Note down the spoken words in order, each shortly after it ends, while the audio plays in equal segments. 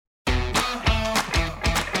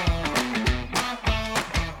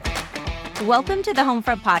Welcome to the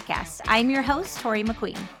Homefront Podcast. I'm your host, Tori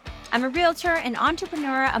McQueen. I'm a realtor, an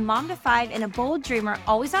entrepreneur, a mom to five, and a bold dreamer,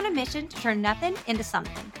 always on a mission to turn nothing into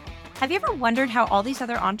something. Have you ever wondered how all these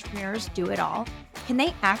other entrepreneurs do it all? Can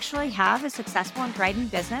they actually have a successful and thriving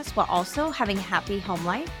business while also having a happy home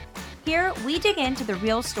life? Here, we dig into the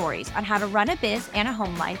real stories on how to run a biz and a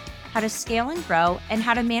home life, how to scale and grow, and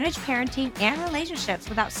how to manage parenting and relationships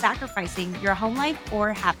without sacrificing your home life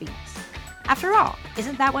or happiness. After all,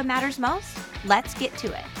 isn't that what matters most? Let's get to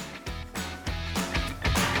it.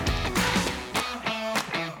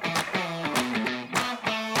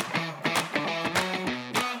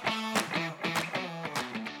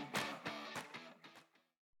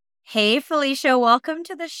 Hey, Felicia, welcome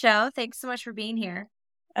to the show. Thanks so much for being here.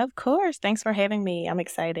 Of course. Thanks for having me. I'm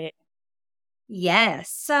excited. Yes.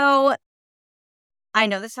 So I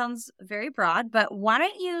know this sounds very broad, but why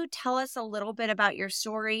don't you tell us a little bit about your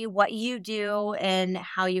story, what you do, and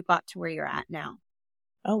how you got to where you're at now?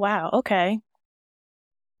 Oh, wow. Okay.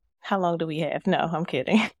 How long do we have? No, I'm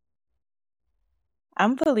kidding.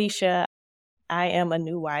 I'm Felicia. I am a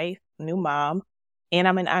new wife, new mom, and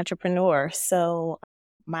I'm an entrepreneur. So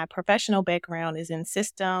my professional background is in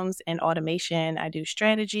systems and automation. I do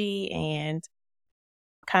strategy and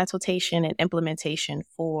consultation and implementation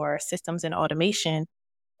for systems and automation.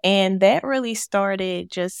 And that really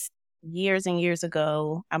started just years and years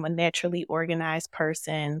ago. I'm a naturally organized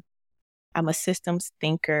person. I'm a systems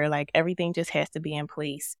thinker. Like everything just has to be in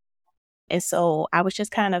place. And so I was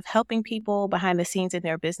just kind of helping people behind the scenes in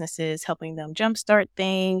their businesses, helping them jumpstart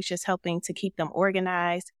things, just helping to keep them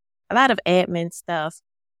organized, a lot of admin stuff.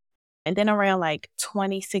 And then around like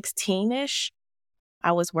 2016-ish,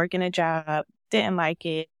 I was working a job, didn't like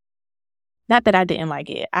it. Not that I didn't like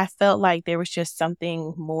it. I felt like there was just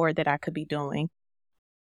something more that I could be doing.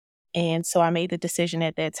 And so I made the decision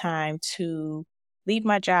at that time to leave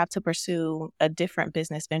my job to pursue a different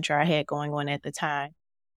business venture I had going on at the time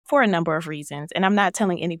for a number of reasons. And I'm not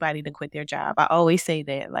telling anybody to quit their job. I always say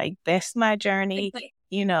that, like, that's my journey.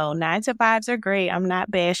 You know, 9 to 5s are great. I'm not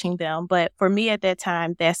bashing them. But for me at that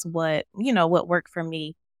time, that's what worked for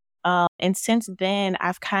me. And since then,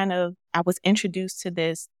 I was introduced to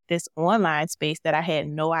this online space that I had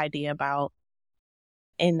no idea about.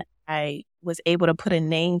 And I was able to put a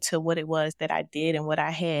name to what it was that I did and what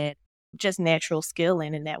I had just natural skill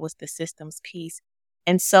in, and that was the systems piece.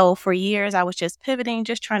 And so for years, I was just pivoting,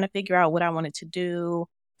 just trying to figure out what I wanted to do,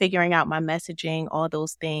 figuring out my messaging, all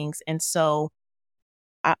those things. And so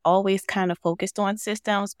I always kind of focused on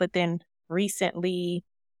systems, but then recently,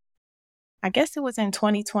 I guess it was in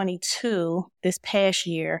 2022, this past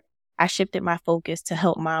year, I shifted my focus to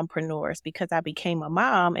help mompreneurs because I became a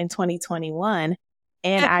mom in 2021.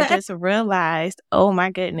 And I just realized, oh my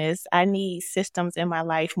goodness, I need systems in my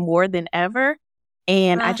life more than ever.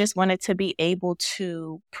 And I just wanted to be able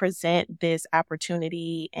to present this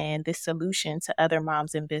opportunity and this solution to other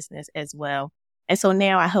moms in business as well. And so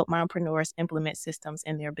now I help mompreneurs implement systems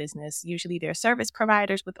in their business. Usually they're service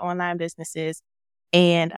providers with online businesses.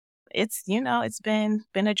 And it's been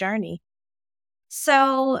a journey.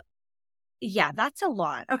 So yeah, that's a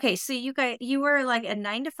lot. Okay, so you were like a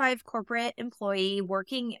 9 to 5 corporate employee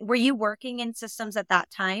working. Were you working in systems at that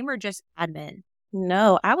time or just admin?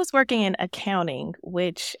 No, I was working in accounting,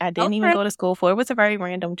 which I didn't even go to school for. It was a very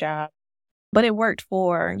random job, but it worked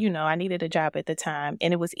for, I needed a job at the time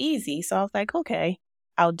and it was easy. So I was like, okay,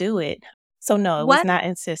 I'll do it. So no, it was not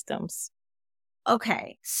in systems.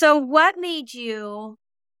 Okay. So what made you,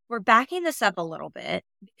 we're backing this up a little bit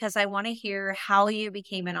because I want to hear how you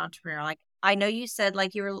became an entrepreneur. Like, I know you said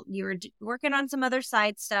like you were working on some other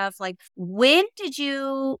side stuff. Like, when did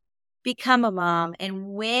you become a mom and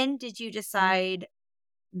when did you decide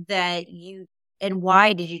and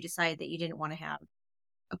why did you decide that you didn't want to have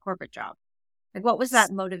a corporate job? Like, what was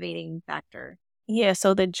that motivating factor? Yeah,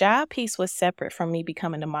 so the job piece was separate from me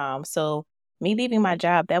becoming a mom. So me leaving my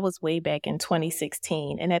job, that was way back in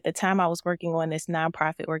 2016. And at the time I was working on this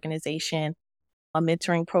nonprofit organization, a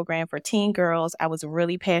mentoring program for teen girls. I was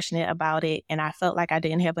really passionate about it and I felt like I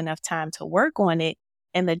didn't have enough time to work on it.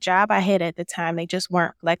 And the job I had at the time, they just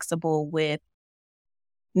weren't flexible with.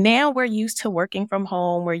 Now we're used to working from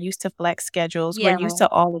home. We're used to flex schedules. Yeah. We're used to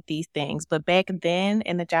all of these things. But back then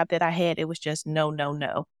in the job that I had, it was just no, no,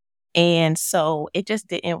 no. And so it just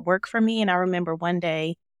didn't work for me. And I remember one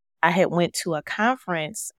day I had went to a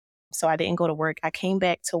conference, so I didn't go to work. I came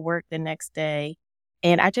back to work the next day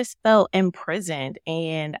and I just felt imprisoned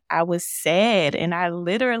and I was sad. And I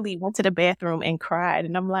literally went to the bathroom and cried.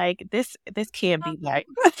 And I'm like, this can't be like.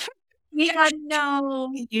 Yeah,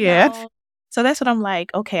 no. Yeah. No. So that's what I'm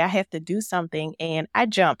like, okay, I have to do something. And I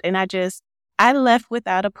jumped and I just I left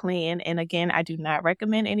without a plan, and again, I do not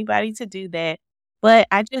recommend anybody to do that, but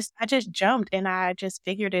I just jumped and I just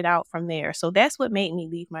figured it out from there. So that's what made me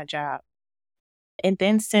leave my job. And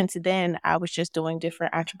then since then, I was just doing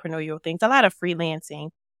different entrepreneurial things, a lot of freelancing.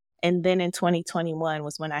 And then in 2021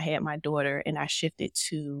 was when I had my daughter and I shifted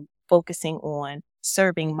to focusing on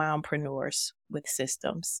serving mompreneurs with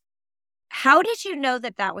systems. How did you know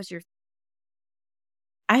that that was your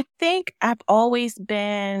I think I've always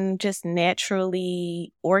been just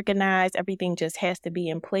naturally organized. Everything just has to be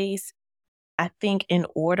in place. I think in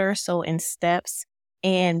order, so in steps,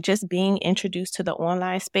 and just being introduced to the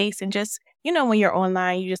online space and just, when you're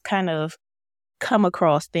online, you just kind of come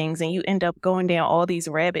across things and you end up going down all these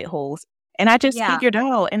rabbit holes. And I just Yeah. figured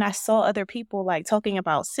out and I saw other people like talking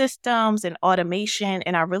about systems and automation.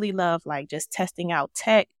 And I really love like just testing out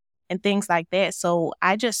tech and things like that. So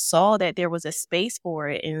I just saw that there was a space for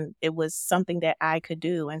it and it was something that I could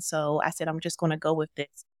do. And so I said, I'm just going to go with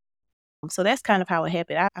this. So that's kind of how it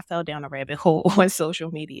happened. I fell down a rabbit hole on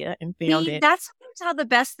social media and found See, it. that's sometimes how the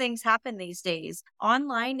best things happen these days.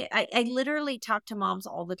 Online, I literally talk to moms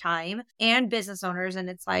all the time and business owners, and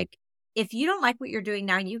it's like, if you don't like what you're doing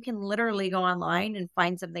now, you can literally go online and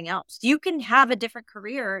find something else. You can have a different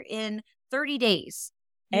career in 30 days.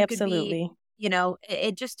 You could be, Absolutely.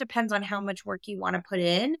 it just depends on how much work you want to put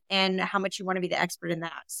in and how much you want to be the expert in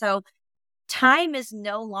that. So time is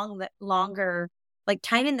no longer like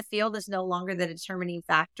time in the field is no longer the determining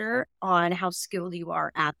factor on how skilled you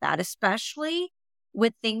are at that, especially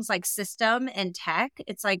with things like system and tech.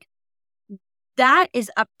 It's like that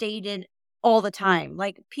is updated all the time.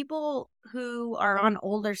 Like people who are on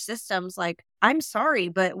older systems, like, I'm sorry,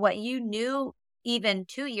 but what you knew even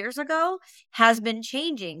 2 years ago has been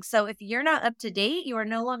changing. So if you're not up to date, you are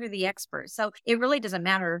no longer the expert. So it really doesn't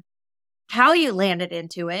matter how you landed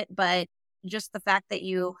into it, but just the fact that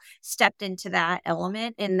you stepped into that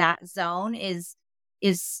element in that zone is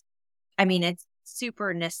I mean, it's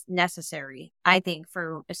super necessary, I think,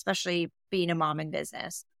 for especially being a mom in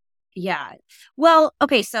business. Yeah. Well,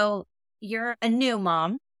 okay, so you're a new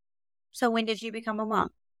mom. So when did you become a mom?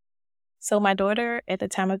 So my daughter, at the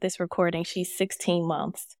time of this recording, she's 16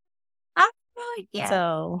 months. Oh, yeah.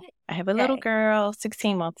 So I have a little Okay. girl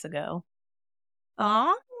 16 months ago.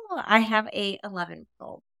 Oh, I have a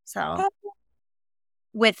 11-year-old. So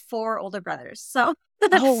with 4 older brothers. So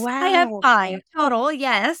Oh, I have wow. 5 total.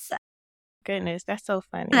 Yes. Goodness, that's so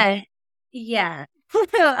funny. Uh, yeah.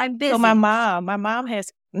 I'm So busy. my mom had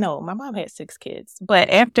 6 kids. But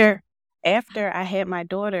after I had my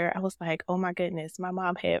daughter, I was like, "Oh my goodness, my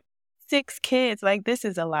mom had 6 kids. Like this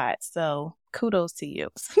is a lot." So kudos to you.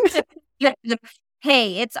 Yeah,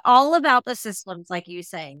 hey, it's all about the systems, like you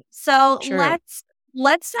saying. So True.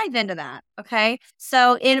 let's dive into that. Okay.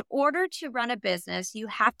 So in order to run a business, you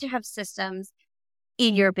have to have systems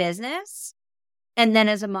in your business. And then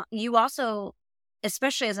as a mom, you also,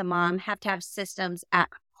 especially as a mom, have to have systems at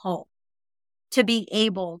home to be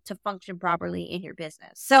able to function properly in your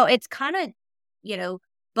business. So it's kind of, you know,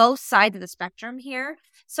 both sides of the spectrum here.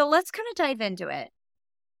 So let's kind of dive into it.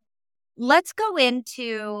 Let's go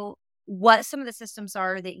into what some of the systems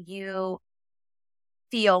are that you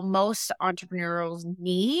feel most entrepreneurs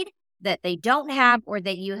need that they don't have or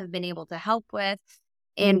that you have been able to help with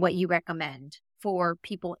and what you recommend for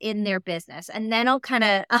people in their business. And then I'll kind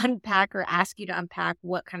of unpack or ask you to unpack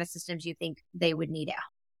what kind of systems you think they would need out.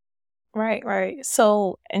 Right, right.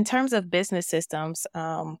 So in terms of business systems,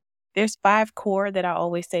 there's 5 core that I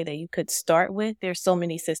always say that you could start with. There's so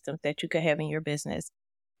many systems that you could have in your business,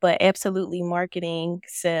 but absolutely marketing,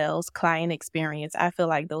 sales, client experience. I feel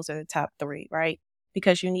like those are the top 3, right?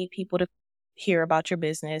 Because you need people to hear about your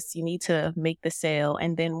business. You need to make the sale.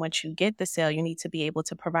 And then once you get the sale, you need to be able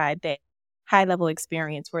to provide that high level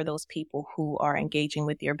experience for those people who are engaging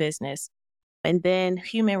with your business. And then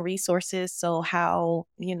human resources. So how,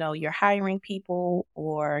 you're hiring people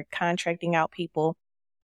or contracting out people,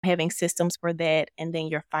 having systems for that. And then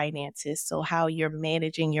your finances. So how you're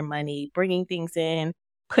managing your money, bringing things in,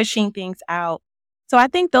 pushing things out. So I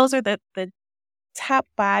think those are the top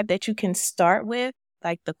 5 that you can start with,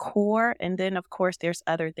 like the core. And then of course there's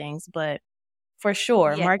other things, but for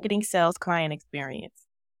sure, Yeah. marketing, sales, client experience.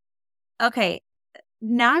 Okay.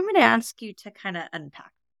 Now I'm going to ask you to kind of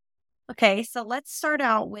unpack. Okay. So let's start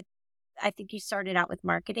out with, I think you started out with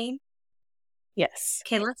marketing. Yes.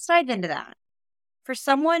 Okay. Let's dive into that. For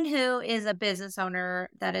someone who is a business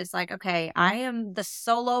owner that is like, okay, I am the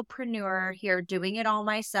solopreneur here doing it all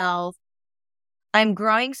myself. I'm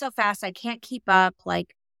growing so fast, I can't keep up.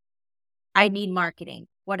 Like, I need marketing.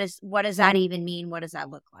 What does that even mean? What does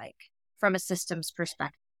that look like from a systems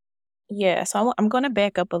perspective? Yeah. So I'm going to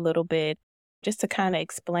back up a little bit. just to kind of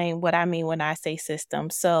explain what I mean when I say system.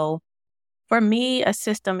 So for me, a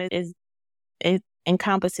system it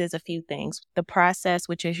encompasses a few things. The process,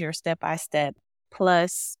 which is your step-by-step,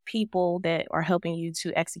 plus people that are helping you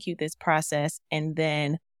to execute this process, and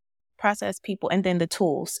then process people, and then the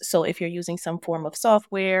tools. So if you're using some form of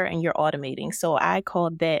software and you're automating. So I call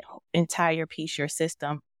that entire piece your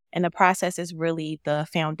system. And the process is really the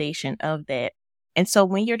foundation of that. And so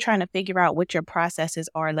when you're trying to figure out what your processes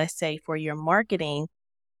are, let's say for your marketing,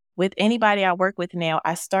 with anybody I work with now,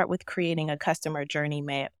 I start with creating a customer journey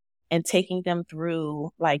map and taking them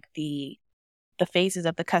through like the phases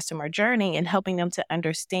of the customer journey and helping them to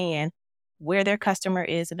understand where their customer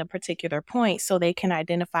is at a particular point so they can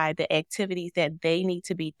identify the activities that they need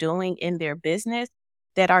to be doing in their business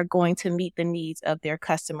that are going to meet the needs of their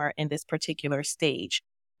customer in this particular stage.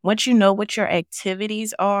 Once you know what your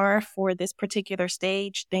activities are for this particular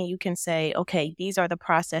stage, then you can say, okay, these are the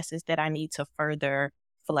processes that I need to further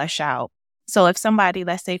flesh out. So if somebody,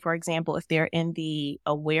 let's say, for example, if they're in the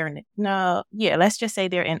let's just say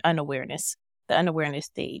they're in the unawareness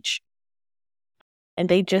stage, and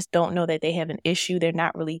they just don't know that they have an issue. They're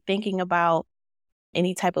not really thinking about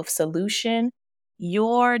any type of solution.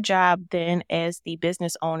 Your job then as the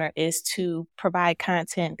business owner is to provide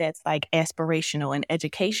content that's like aspirational and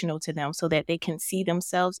educational to them so that they can see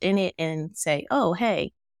themselves in it and say, oh,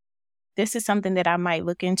 hey, this is something that I might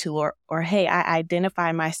look into, or hey, I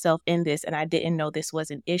identify myself in this and I didn't know this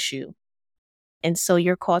was an issue. And so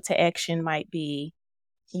your call to action might be,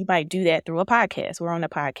 you might do that through a podcast. We're on a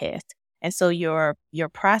podcast. And so your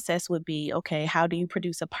process would be, okay, how do you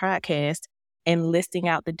produce a podcast, and listing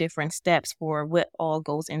out the different steps for what all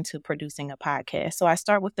goes into producing a podcast. So I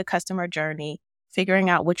start with the customer journey,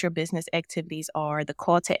 figuring out what your business activities are, the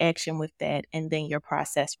call to action with that, and then your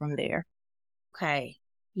process from there. Okay.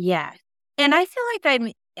 Yeah. And I feel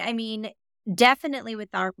like I mean, definitely with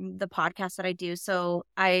the podcast that I do. So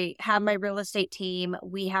I have my real estate team.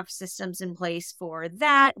 We have systems in place for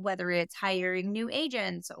that, whether it's hiring new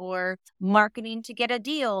agents or marketing to get a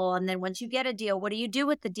deal. And then once you get a deal, what do you do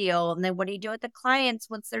with the deal? And then what do you do with the clients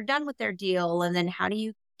once they're done with their deal? And then how do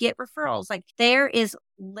you get referrals? Like there is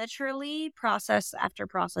literally process after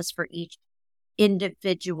process for each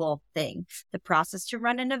individual thing, the process to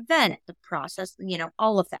run an event, the process,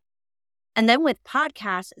 all of that. And then with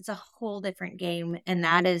podcasts, it's a whole different game. And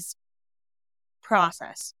that is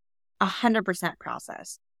process, 100%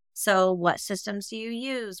 process. So what systems do you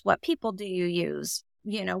use? What people do you use?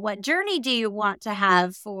 What journey do you want to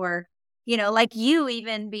have for, like you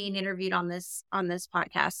even being interviewed on this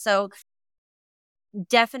podcast. So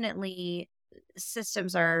definitely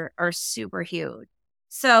systems are super huge.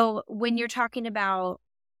 So when you're talking about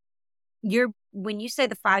when you say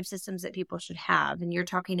the 5 systems that people should have, and you're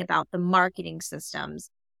talking about the marketing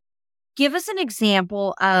systems, give us an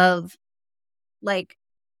example of, like,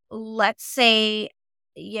 let's say,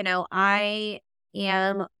 I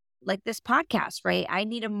am like this podcast, right? I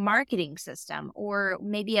need a marketing system, or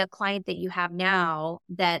maybe a client that you have now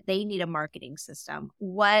that they need a marketing system.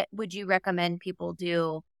 What would you recommend people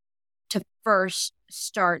do to first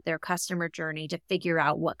start their customer journey to figure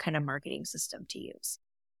out what kind of marketing system to use?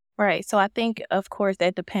 Right. So I think, of course,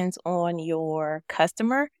 that depends on your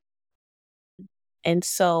customer. And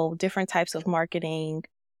so different types of marketing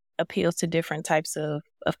appeals to different types of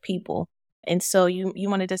people. And so you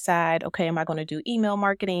want to decide, okay, am I going to do email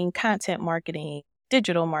marketing, content marketing,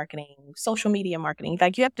 digital marketing, social media marketing?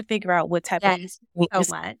 Like you have to figure out what type of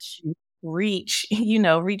so much reach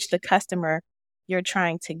the customer you're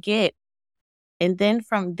trying to get. And then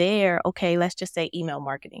from there, okay, let's just say email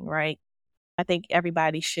marketing, right? I think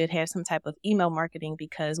everybody should have some type of email marketing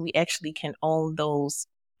because we actually can own those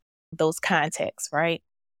contacts, right?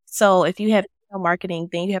 So if you have email marketing,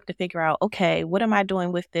 then you have to figure out, okay, what am I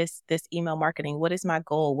doing with this email marketing? What is my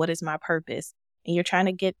goal? What is my purpose? And you're trying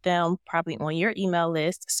to get them probably on your email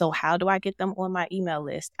list. So how do I get them on my email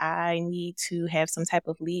list? I need to have some type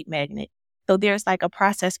of lead magnet. So there's like a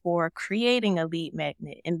process for creating a lead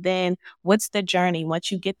magnet. And then what's the journey?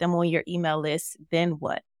 Once you get them on your email list, then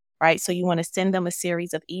what? Right? So you want to send them a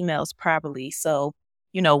series of emails probably. So,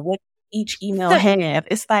 what each email have,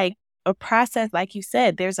 it's like a process. Like you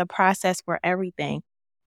said, there's a process for everything.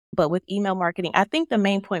 But with email marketing, I think the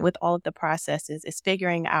main point with all of the processes is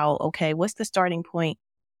figuring out, okay, what's the starting point?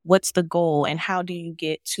 What's the goal? And how do you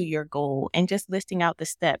get to your goal? And just listing out the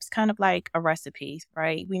steps, kind of like a recipe,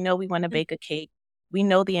 right? We know we want to bake a cake. We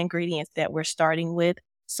know the ingredients that we're starting with.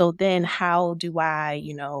 So then how do I,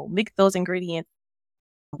 mix those ingredients?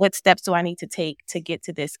 What steps do I need to take to get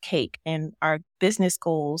to this cake? And our business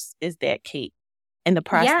goals is that cake and the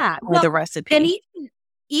process or the recipe. And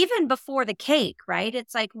even before the cake, right?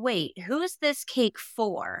 It's like, wait, who's this cake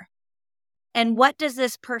for? And what does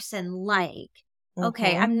this person like?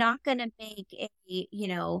 Okay, Mm-hmm. I'm not going to make a,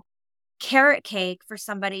 carrot cake for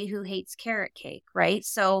somebody who hates carrot cake, right?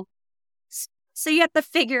 So you have to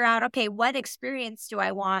figure out, okay, what experience do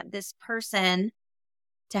I want this person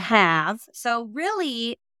to have? So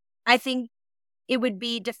really, I think it would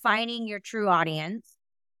be defining your true audience,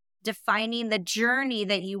 defining the journey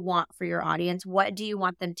that you want for your audience. What do you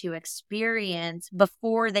want them to experience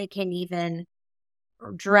before they can even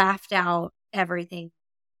draft out everything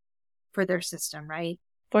for their system, right?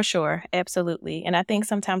 For sure. Absolutely. And I think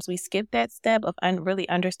sometimes we skip that step of really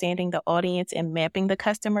understanding the audience and mapping the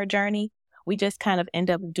customer journey. We just kind of end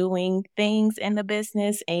up doing things in the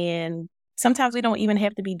business. And sometimes we don't even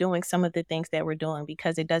have to be doing some of the things that we're doing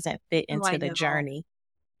because it doesn't fit Oh, I into the know. journey.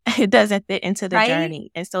 It doesn't fit into the Right? journey.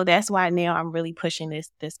 And so that's why now I'm really pushing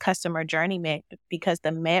this customer journey map, because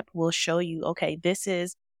the map will show you, okay, this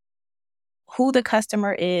is who the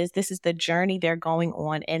customer is, this is the journey they're going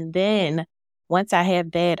on. And then once I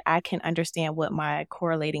have that, I can understand what my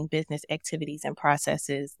correlating business activities and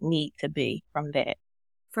processes need to be from that.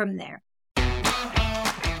 From there.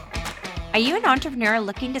 Are you an entrepreneur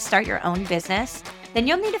looking to start your own business? Then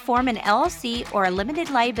you'll need to form an LLC or a limited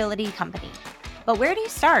liability company. But where do you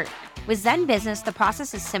start? With Zen Business, the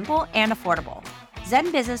process is simple and affordable.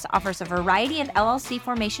 Zen Business offers a variety of LLC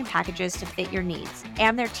formation packages to fit your needs,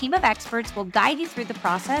 and their team of experts will guide you through the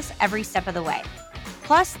process every step of the way.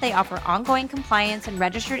 Plus, they offer ongoing compliance and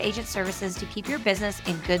registered agent services to keep your business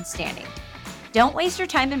in good standing. Don't waste your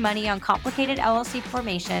time and money on complicated LLC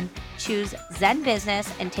formation. Choose Zen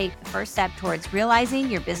Business and take the first step towards realizing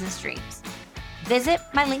your business dreams. Visit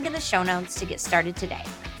my link in the show notes to get started today.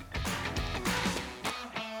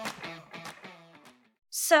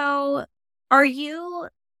 So, are you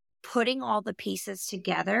putting all the pieces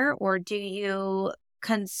together, or do you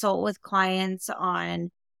consult with clients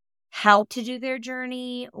on how to do their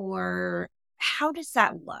journey, or how does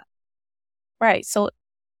that look? Right. So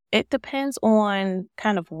it depends on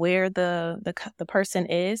kind of where the person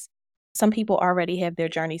is. Some people already have their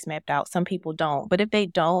journeys mapped out. Some people don't. But if they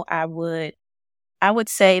don't, I would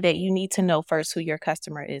say that you need to know first who your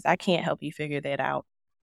customer is. I can't help you figure that out.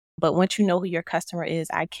 But once you know who your customer is,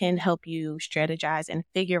 I can help you strategize and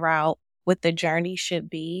figure out what the journey should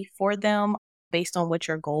be for them based on what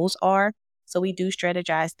your goals are. So we do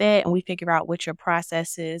strategize that, and we figure out what your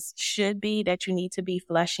processes should be that you need to be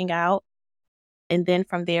fleshing out. And then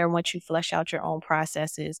from there, once you flesh out your own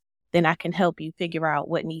processes, then I can help you figure out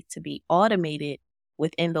what needs to be automated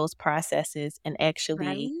within those processes and actually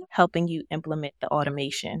Right? helping you implement the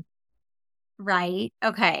automation. Right.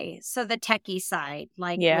 Okay. So the techie side,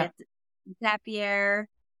 like Yeah. with Zapier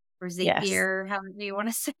or Yes. Zapier, however you want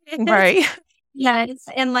to say it. Right. Yes.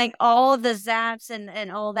 And like all the zaps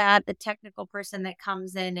and all that, the technical person that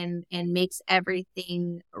comes in and makes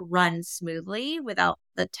everything run smoothly without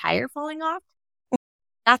the tire falling off.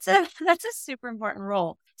 That's a super important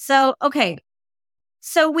role. So, okay.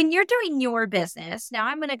 So when you're doing your business, now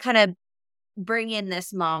I'm going to kind of bring in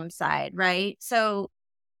this mom side, right? So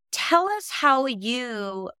tell us how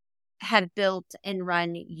you have built and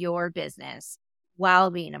run your business while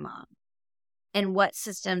being a mom, and what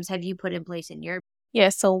systems have you put in place in your. Yeah.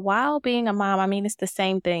 So while being a mom, I mean, it's the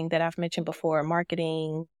same thing that I've mentioned before: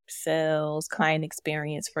 marketing, sales, client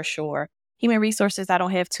experience for sure. Human resources, I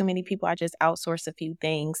don't have too many people. I just outsource a few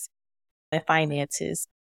things and finances.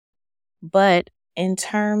 But in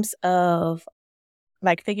terms of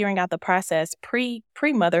like figuring out the process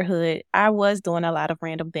pre-motherhood, I was doing a lot of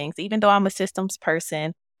random things. Even though I'm a systems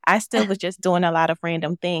person, I still was just doing a lot of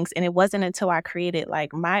random things. And it wasn't until I created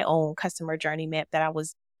like my own customer journey map that I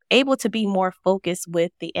was able to be more focused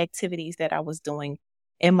with the activities that I was doing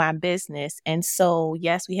in my business. And so,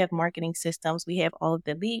 yes, we have marketing systems. We have all of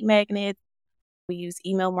the lead magnets. We use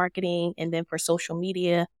email marketing. And then for social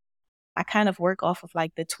media, I kind of work off of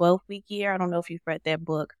like the 12-week year. I don't know if you've read that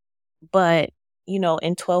book, but in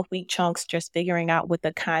 12-week chunks, just figuring out what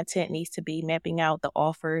the content needs to be, mapping out the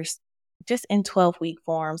offers just in 12-week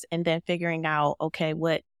forms, and then figuring out, okay,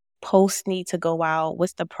 what posts need to go out,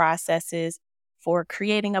 what's the processes for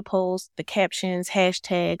creating a post, the captions,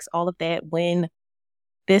 hashtags, all of that, when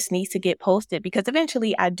this needs to get posted, because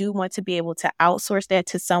eventually I do want to be able to outsource that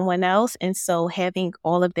to someone else. And so having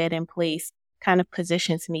all of that in place kind of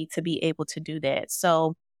positions me to be able to do that.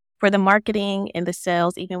 So for the marketing and the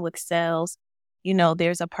sales, even with sales,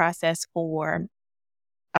 there's a process for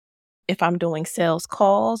if I'm doing sales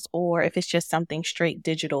calls or if it's just something straight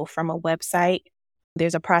digital from a website,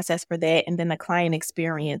 there's a process for that. And then the client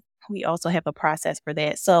experience, we also have a process for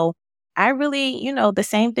that. So I really, the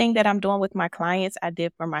same thing that I'm doing with my clients, I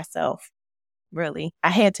did for myself. Really. I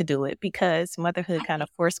had to do it because motherhood kind of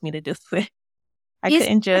forced me to do it. I Isn't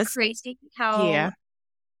couldn't it just, crazy yeah,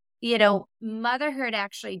 how, motherhood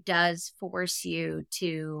actually does force you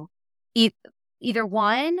to e- either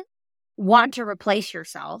one, want to replace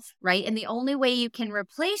yourself, right? And the only way you can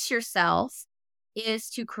replace yourself is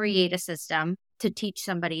to create a system to teach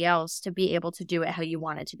somebody else to be able to do it how you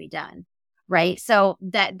want it to be done, right? So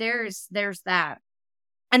that there's that.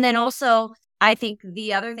 And then also, I think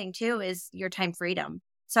the other thing too is your time freedom.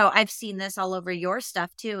 So I've seen this all over your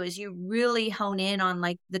stuff too, is you really hone in on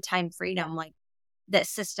like the time freedom, like that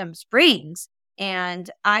systems brings. And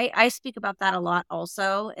I speak about that a lot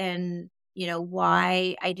also. And,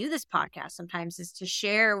 why I do this podcast sometimes is to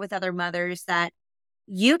share with other mothers that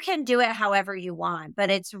you can do it however you want, but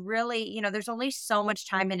it's really, there's only so much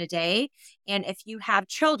time in a day. And if you have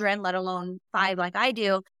children, let alone 5 like I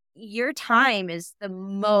do, your time is the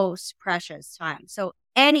most precious time. So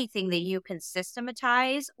anything that you can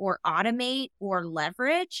systematize or automate or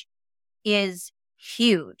leverage is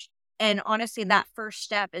huge. And honestly, that first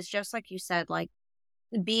step is just like you said, like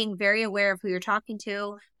being very aware of who you're talking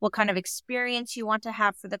to, what kind of experience you want to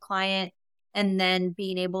have for the client, and then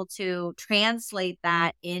being able to translate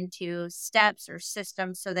that into steps or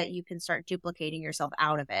systems so that you can start duplicating yourself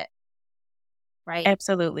out of it. Right.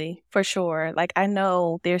 absolutely, for sure. Like, I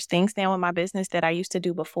know there's things now in my business that I used to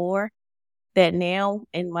do before that now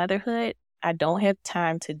in motherhood, I don't have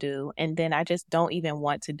time to do. And then I just don't even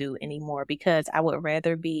want to do anymore because I would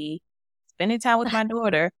rather be spending time with my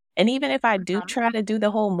daughter. And even if I do Uh-huh. try to do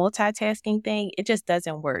the whole multitasking thing, it just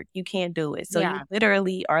doesn't work. You can't do it. So you Yeah.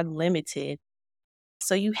 literally are limited.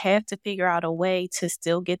 So you have to figure out a way to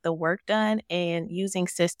still get the work done. And using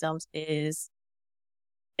systems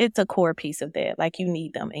it's a core piece of that. Like you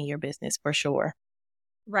need them in your business for sure.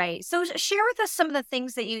 Right. So share with us some of the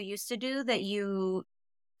things that you used to do that you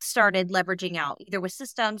started leveraging out, either with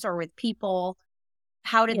systems or with people.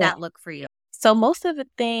 How did Yeah. that look for you? So most of the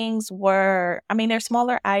things were, I mean, they're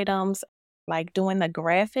smaller items like doing the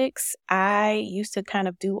graphics. I used to kind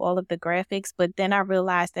of do all of the graphics, but then I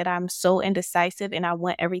realized that I'm so indecisive and I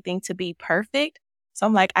want everything to be perfect. So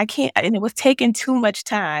I'm like, I can't, and it was taking too much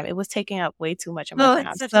time. It was taking up way too much of my Oh, time.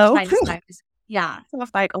 it's such a So, time suck. Yeah. so I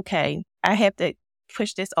was like, okay, I have to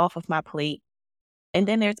push this off of my plate. And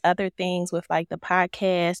then there's other things with like the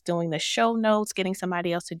podcast, doing the show notes, getting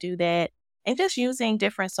somebody else to do that, and just using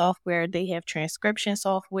different software. They have transcription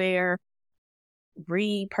software,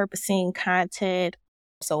 repurposing content.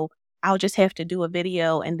 So I'll just have to do a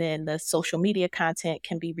video and then the social media content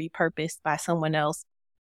can be repurposed by someone else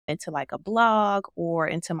into like a blog or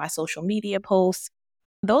into my social media posts.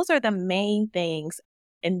 Those are the main things.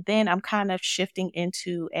 And then I'm kind of shifting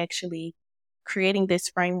into actually creating this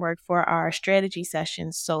framework for our strategy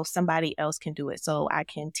sessions so somebody else can do it. So I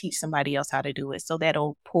can teach somebody else how to do it. So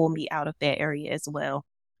that'll pull me out of that area as well.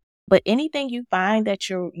 But anything you find that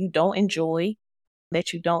you don't enjoy,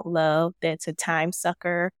 that you don't love, that's a time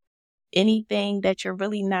sucker, anything that you're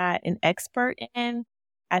really not an expert in,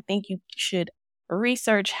 I think you should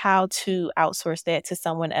research how to outsource that to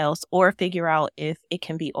someone else or figure out if it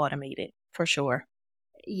can be automated for sure.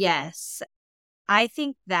 Yes. I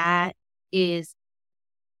think that is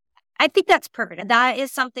I think that's perfect. That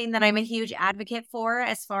is something that I'm a huge advocate for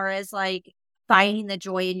as far as like finding the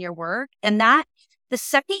joy in your work. And that the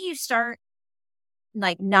second you start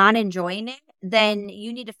like not enjoying it, then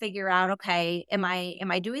you need to figure out, okay, am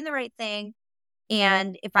I doing the right thing?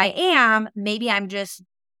 And if I am, maybe I'm just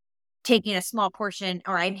taking a small portion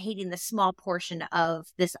or I'm hating the small portion of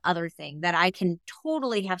this other thing that I can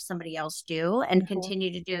totally have somebody else do and Mhm.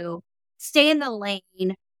 continue to do, stay in the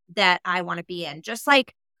lane that I want to be in. Just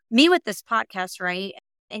like me with this podcast, right?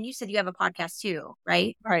 And you said you have a podcast too,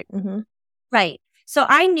 right? Right. Hmm. Right. So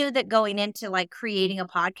I knew that going into like creating a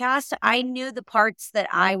podcast, I knew the parts that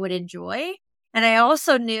I would enjoy. And I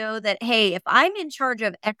also knew that, hey, if I'm in charge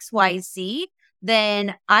of XYZ,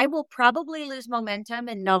 then I will probably lose momentum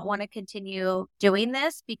and not want to continue doing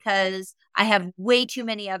this because I have way too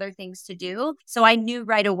many other things to do. So I knew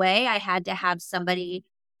right away I had to have somebody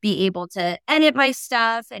be able to edit my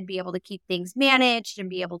stuff and be able to keep things managed and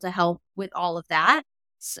be able to help with all of that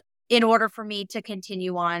in order for me to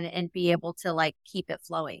continue on and be able to like keep it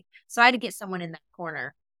flowing. So I had to get someone in that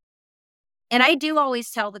corner. And I do always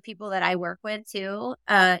tell the people that I work with too,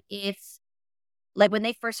 if like when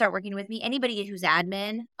they first start working with me, anybody who's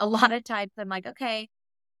admin, a lot of times I'm like, okay,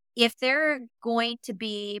 if they're going to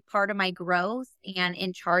be part of my growth and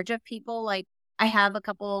in charge of people, like I have a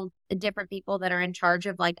couple different people that are in charge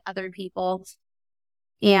of like other people.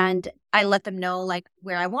 And I let them know like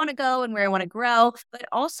where I want to go and where I want to grow. But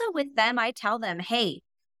also with them, I tell them, hey,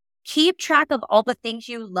 keep track of all the things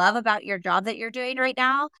you love about your job that you're doing right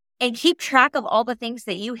now and keep track of all the things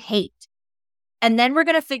that you hate. And then we're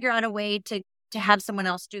going to figure out a way to have someone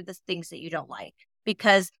else do the things that you don't like.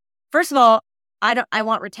 Because first of all, I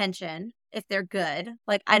want retention if they're good.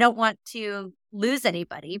 Like I don't want to lose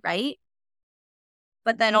anybody, right?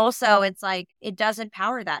 But then also it's like, it does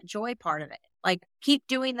empower that joy part of it. Like keep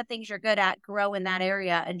doing the things you're good at, grow in that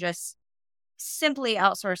area, and just simply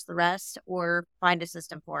outsource the rest or find a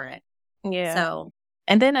system for it. Yeah. So,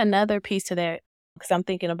 and then another piece to that, because I'm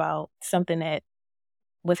thinking about something that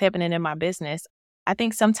was happening in my business. I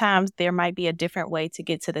think sometimes there might be a different way to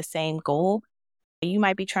get to the same goal. You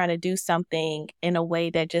might be trying to do something in a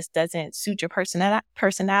way that just doesn't suit your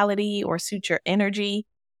personality or suit your energy,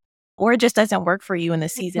 or it just doesn't work for you in the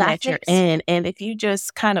season that you're in. And if you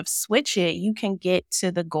just kind of switch it, you can get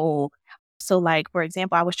to the goal. So like, for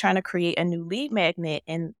example, I was trying to create a new lead magnet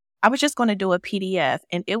and I was just going to do a PDF,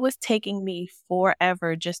 and it was taking me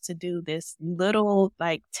forever just to do this little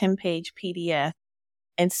like 10-page PDF.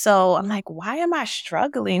 And so I'm like, why am I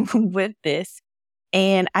struggling with this?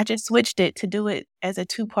 And I just switched it to do it as a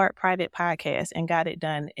 2-part private podcast and got it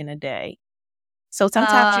done in a day. So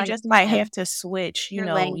sometimes you just might have to switch,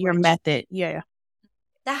 your method. Yeah.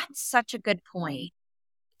 That's such a good point.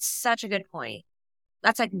 Such a good point.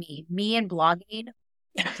 That's like me and blogging.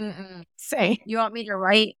 Same. You want me to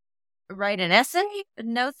write an essay?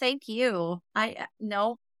 No, thank you.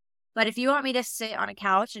 No. But if you want me to sit on a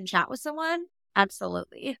couch and chat with someone,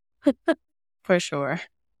 absolutely. For sure.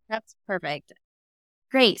 That's perfect.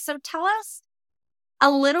 Great. So tell us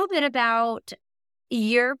a little bit about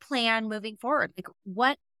your plan moving forward. Like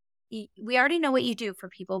we already know what you do for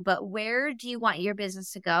people, but where do you want your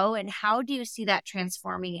business to go, and how do you see that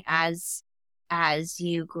transforming as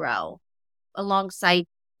you grow alongside,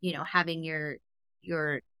 having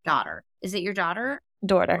your daughter? Is it your daughter?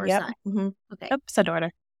 Daughter. Yep. Mm-hmm. Okay. Yep. It's a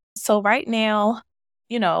daughter. So right now,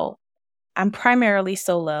 I'm primarily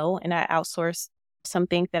solo and I outsource some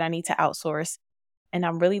things that I need to outsource. And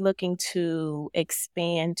I'm really looking to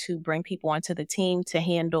expand to bring people onto the team to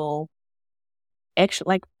handle actually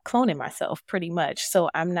like cloning myself pretty much. So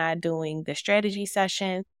I'm not doing the strategy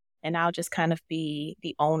session and I'll just kind of be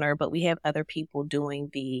the owner, but we have other people doing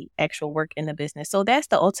the actual work in the business. So that's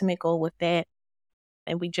the ultimate goal with that.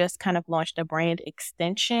 And we just kind of launched a brand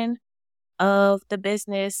extension of the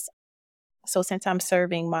business. So since I'm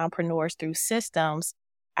serving mompreneurs through systems,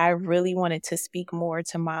 I really wanted to speak more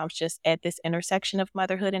to moms just at this intersection of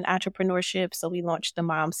motherhood and entrepreneurship. So we launched the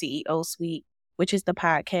Mom CEO Suite, which is the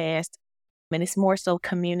podcast. And it's more so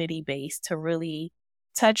community based to really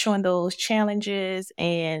touch on those challenges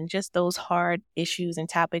and just those hard issues and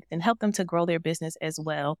topics and help them to grow their business as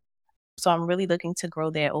well. So I'm really looking to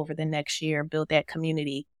grow that over the next year, build that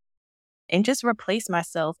community, and just replace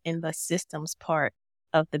myself in the systems part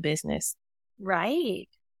of the business. Right.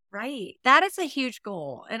 That is a huge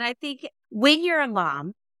goal. And I think when you're a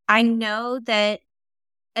mom, I know that,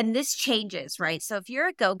 and this changes, right? So if you're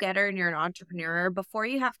a go-getter and you're an entrepreneur, before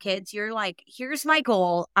you have kids, you're like, here's my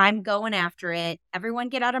goal. I'm going after it. Everyone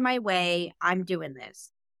get out of my way. I'm doing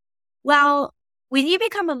this. Well, when you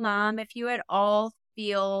become a mom, if you at all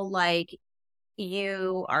feel like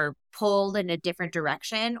you are pulled in a different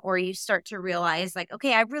direction, or you start to realize like,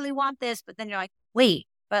 okay, I really want this, but then you're like, wait,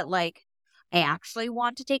 but like, I actually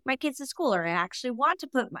want to take my kids to school, or I actually want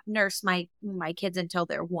to nurse my kids until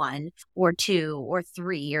they're 1 or 2 or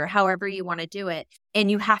 3 or however you want to do it.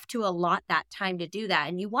 And you have to allot that time to do that.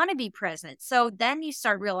 And you want to be present. So then you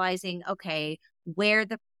start realizing, okay, where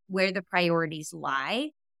the priorities lie.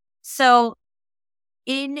 So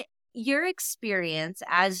in your experience,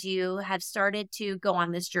 as you have started to go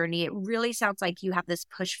on this journey, it really sounds like you have this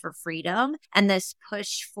push for freedom and this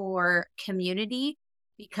push for community,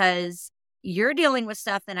 because you're dealing with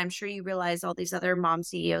stuff, and I'm sure you realize all these other mom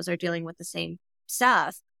CEOs are dealing with the same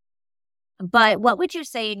stuff. But what would you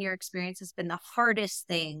say in your experience has been the hardest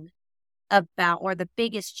thing about, or the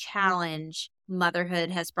biggest challenge motherhood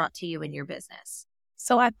has brought to you in your business?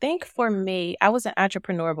 So I think for me, I was an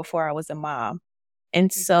entrepreneur before I was a mom.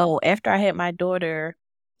 And so after I had my daughter,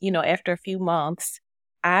 after a few months,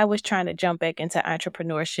 I was trying to jump back into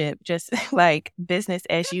entrepreneurship, just like business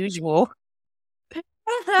as usual.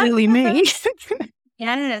 Really me.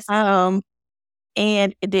 Yes.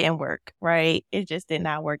 And it didn't work, right? It just did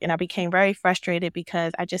not work. And I became very frustrated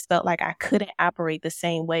because I just felt like I couldn't operate the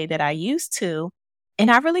same way that I used to.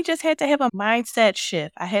 And I really just had to have a mindset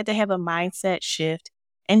shift. I had to have a mindset shift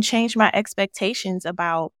and change my expectations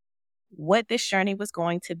about what this journey was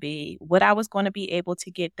going to be, what I was going to be able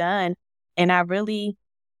to get done. And I really,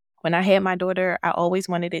 when I had my daughter, I always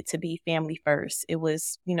wanted it to be family first. It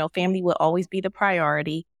was, family would always be the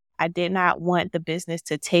priority. I did not want the business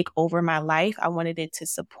to take over my life. I wanted it to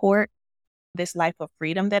support this life of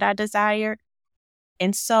freedom that I desired.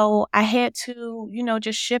 And so I had to,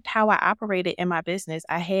 just shift how I operated in my business.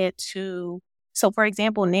 So for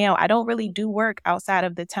example, now I don't really do work outside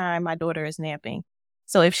of the time my daughter is napping.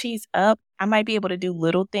 So if she's up, I might be able to do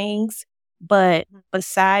little things. But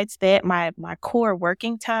besides that, my core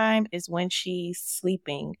working time is when she's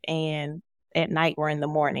sleeping and at night or in the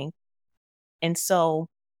morning. And so,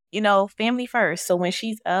 family first. So when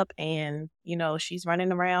she's up and, she's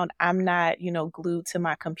running around, I'm not, glued to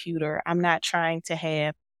my computer. I'm not trying to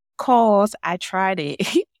have calls. I tried it.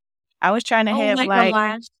 I was trying to Oh have my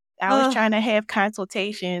gosh. I was Ugh. trying to have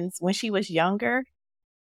consultations when she was younger,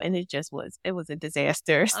 and it was a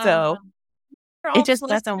disaster. So You're it all just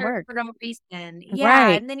doesn't flustered work. for no reason. Yeah,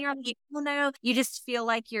 Right. and then you're like, "Oh, no." You just feel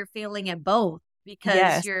like you're feeling it both because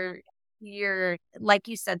Yes. you're like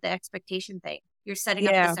you said, the expectation thing. You're setting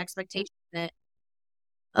up Yeah. this expectation that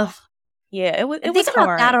ugh. Yeah. And It think was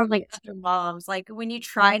about that hard. on, like, other moms, like, when you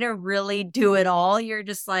try to really do it all, you're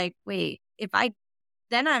just like, "Wait, if I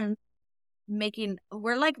then I'm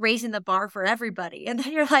we're, like, raising the bar for everybody." And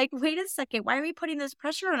then you're like, "Wait a second, why are we putting this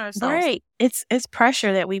pressure on ourselves?" Right. It's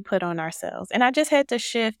pressure that we put on ourselves. And I just had to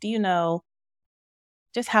shift,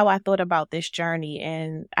 just how I thought about this journey.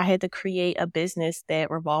 And I had to create a business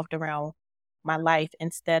that revolved around my life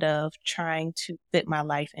instead of trying to fit my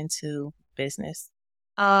life into business.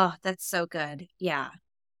 Oh, that's so good. Yeah.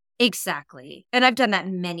 Exactly. And I've done that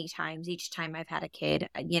many times. Each time I've had a kid,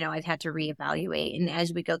 I've had to reevaluate. And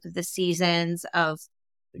as we go through the seasons of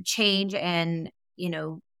change and,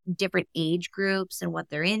 different age groups and what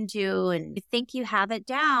they're into, and you think you have it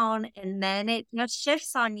down, and then it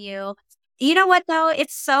shifts on you. You know what, though?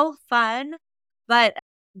 It's so fun, but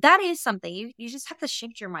that is something you just have to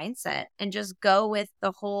shift your mindset and just go with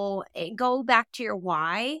go back to your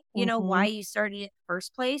why, why Mm-hmm. you started in the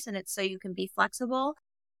first place. And it's so you can be flexible.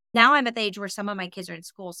 Now I'm at the age where some of my kids are in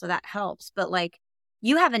school, so that helps, but, like,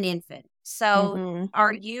 you have an infant. So, Mm-hmm.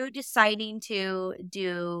 are you deciding to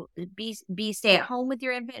be stay at home with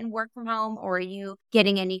your infant and work from home, or are you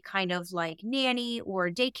getting any kind of, like, nanny or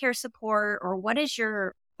daycare support, or what is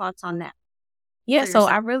your thoughts on that Yeah, for so I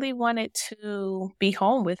yourself? really wanted to be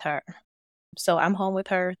home with her. So I'm home with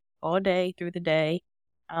her all day through the day.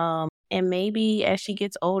 And maybe as she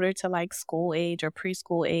gets older to like school age or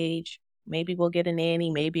preschool age, maybe we'll get a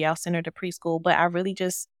nanny. Maybe I'll send her to preschool. But I really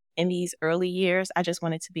just, in these early years, I just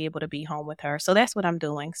wanted to be able to be home with her. So that's what I'm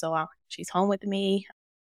doing. So she's home with me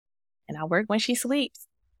and I work when she sleeps.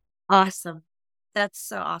 Awesome. That's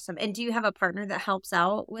so awesome. And do you have a partner that helps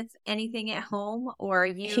out with anything at home, or are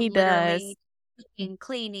you He does. literally cooking,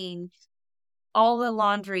 cleaning, all the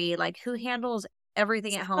laundry? Like, who handles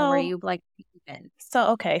everything at home? Are So, you, like, even?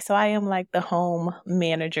 okay. So I am like the home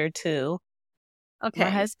manager too. My Okay.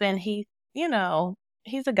 husband, you know,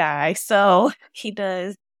 he's a guy. So he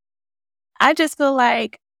does. I just feel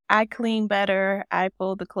like I clean better. I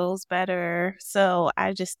fold the clothes better. So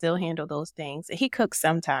I just still handle those things. He cooks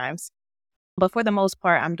sometimes, but for the most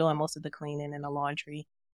part, I'm doing most of the cleaning and the laundry.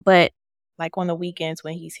 But like on the weekends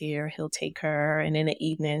when he's here, he'll take her. And in the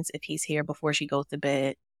evenings, if he's here before she goes to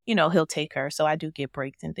bed, he'll take her. So I do get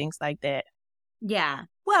breaks and things like that. Yeah.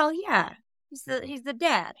 Well, yeah. He's the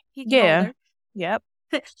dad. He can hold Yeah. her. Yep.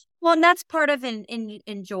 Well, and that's part of in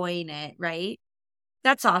enjoying it, right?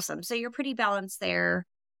 That's awesome. So you're pretty balanced there.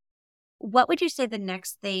 What would you say the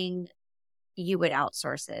next thing you would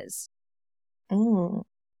outsource is? Mm.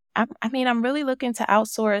 I mean, I'm really looking to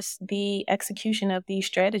outsource the execution of these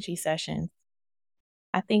strategy sessions.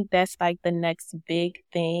 I think that's like the next big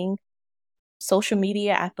thing. Social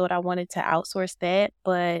media, I thought I wanted to outsource that,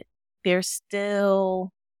 but there's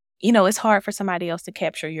still, it's hard for somebody else to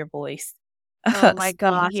capture your voice. Oh my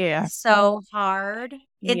gosh, Yeah. it's so hard.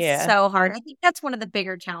 It's Yeah. so hard. I think that's one of the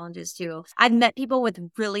bigger challenges too. I've met people with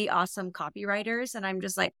really awesome copywriters, and I'm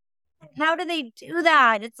just like, how do they do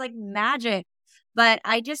that? It's like magic. But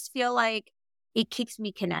I just feel like it keeps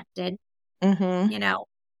me connected. Mhm. You know,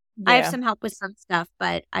 I have Yeah. some help with some stuff,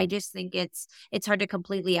 but I just think it's hard to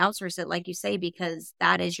completely outsource it, like you say, because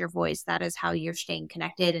that is your voice. That is how you're staying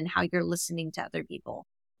connected and how you're listening to other people.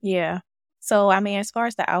 Yeah. So, I mean, as far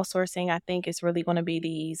as the outsourcing, I think it's really going to be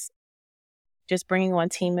these just bringing on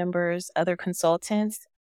team members, other consultants,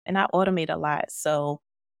 and I automate a lot. So,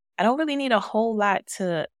 I don't really need a whole lot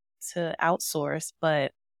to outsource,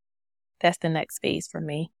 but that's the next phase for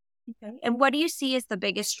me. Okay. And what do you see as the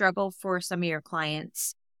biggest struggle for some of your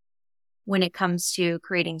clients? when it comes to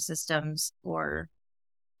creating systems or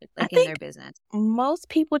I in their think business? most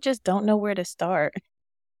people just don't know where to start.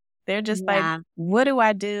 They're just like, Yeah. what do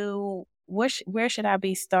I do? Where should I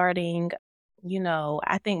be starting?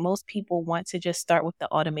 I think most people want to just start with the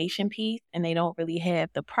automation piece and they don't really have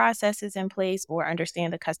the processes in place or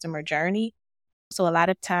understand the customer journey. So a lot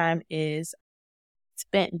of time is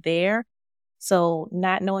spent there. So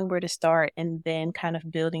not knowing where to start and then kind of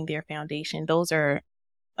building their foundation. Those are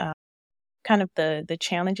kind of the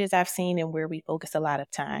challenges I've seen and where we focus a lot of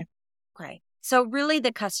time. Okay. So really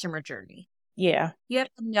the customer journey. Yeah, You have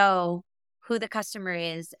to know who the customer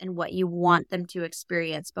is and what you want them to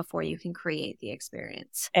experience before you can create the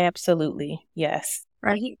experience. absolutely. Yes.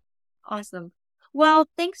 Right? Awesome. Well,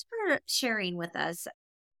 thanks for sharing with us.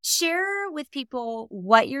 Share with people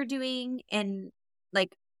what you're doing and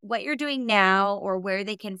like what you're doing now or where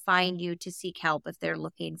they can find you to seek help if they're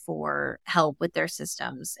looking for help with their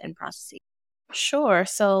systems and processes. Sure.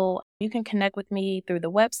 So you can connect with me through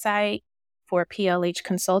the website for PLH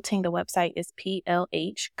Consulting. The website is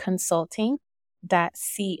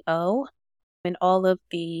plhconsulting.co. And all of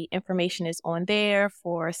the information is on there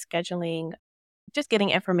for scheduling, just getting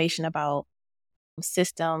information about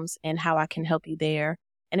systems and how I can help you there.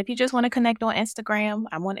 And if you just want to connect on Instagram,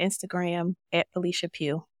 I'm on Instagram at Felicia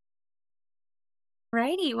Pugh.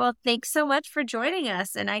 Righty. Well, thanks so much for joining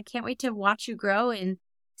us. And I can't wait to watch you grow and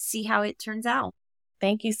see how it turns out.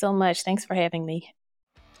 Thank you so much. Thanks for having me.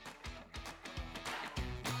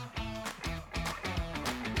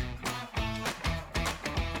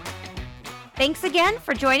 Thanks again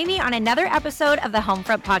for joining me on another episode of the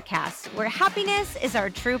Homefront Podcast, where happiness is our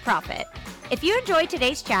true profit. If you enjoyed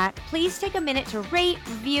today's chat, please take a minute to rate,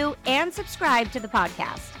 review, and subscribe to the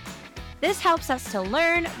podcast. This helps us to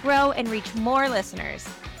learn, grow, and reach more listeners.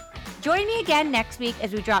 Join me again next week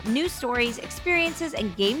as we drop new stories, experiences,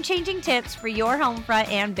 and game-changing tips for your homefront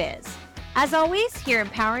and biz. As always, here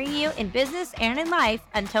empowering you in business and in life.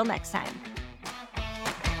 Until next time.